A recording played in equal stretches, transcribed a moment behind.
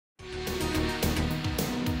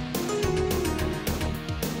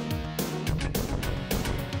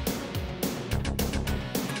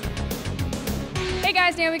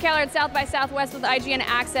guys, Naomi Keller at South by Southwest with IGN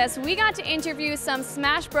Access. We got to interview some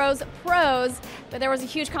Smash Bros. Pros, but there was a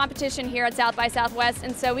huge competition here at South by Southwest,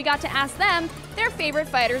 and so we got to ask them their favorite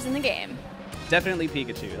fighters in the game. Definitely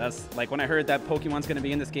Pikachu. That's like when I heard that Pokemon's gonna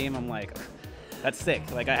be in this game, I'm like, that's sick.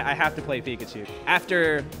 Like I have to play Pikachu.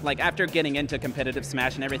 After getting into competitive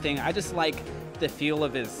Smash and everything, I just like the feel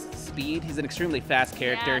of his speed. He's an extremely fast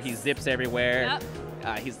character. Yes. He zips everywhere.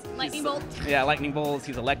 Yep. He's Lightning bolt. Yeah, lightning bolts.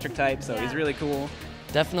 He's electric type, so he's really cool.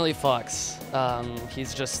 Definitely Fox.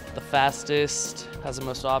 He's just the fastest, has the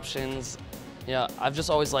most options. Yeah, I've just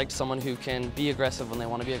always liked someone who can be aggressive when they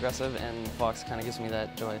want to be aggressive, and Fox kind of gives me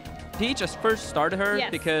that joy. Peach, just first started her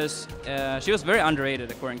because she was very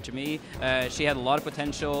underrated, according to me. She had a lot of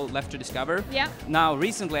potential left to discover. Yeah. Now,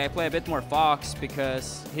 recently, I play a bit more Fox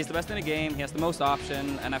because he's the best in the game, he has the most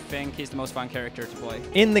option, and I think he's the most fun character to play.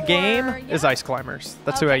 In the game is Ice Climbers.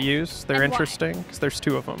 That's who I use. They're interesting because there's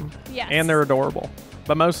two of them, and they're adorable.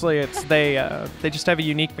 But mostly it's they just have a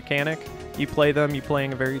unique mechanic. You play them, you're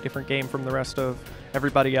playing a very different game from the rest of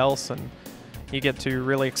everybody else, and you get to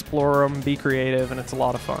really explore them, be creative, and it's a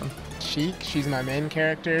lot of fun. Sheik, she's my main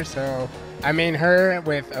character, so I main her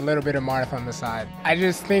with a little bit of Marth on the side. I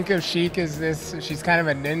just think of Sheik as this, she's kind of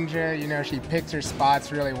a ninja, you know, she picks her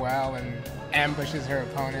spots really well and ambushes her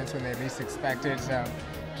opponents when they least expect it, so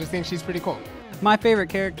I just think she's pretty cool. My favorite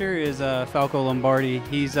character is Falco Lombardi.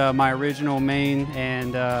 He's my original main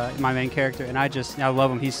and my main character, and I love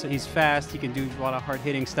him. He's fast. He can do a lot of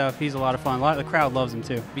hard-hitting stuff. He's a lot of fun. The crowd loves him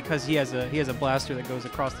too because he has a blaster that goes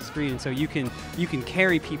across the screen, and so you can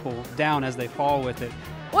carry people down as they fall with it.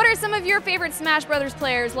 What are some of your favorite Smash Brothers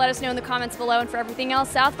players? Let us know in the comments below, and for everything else,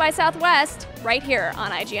 South by Southwest, right here on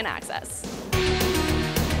IGN Access.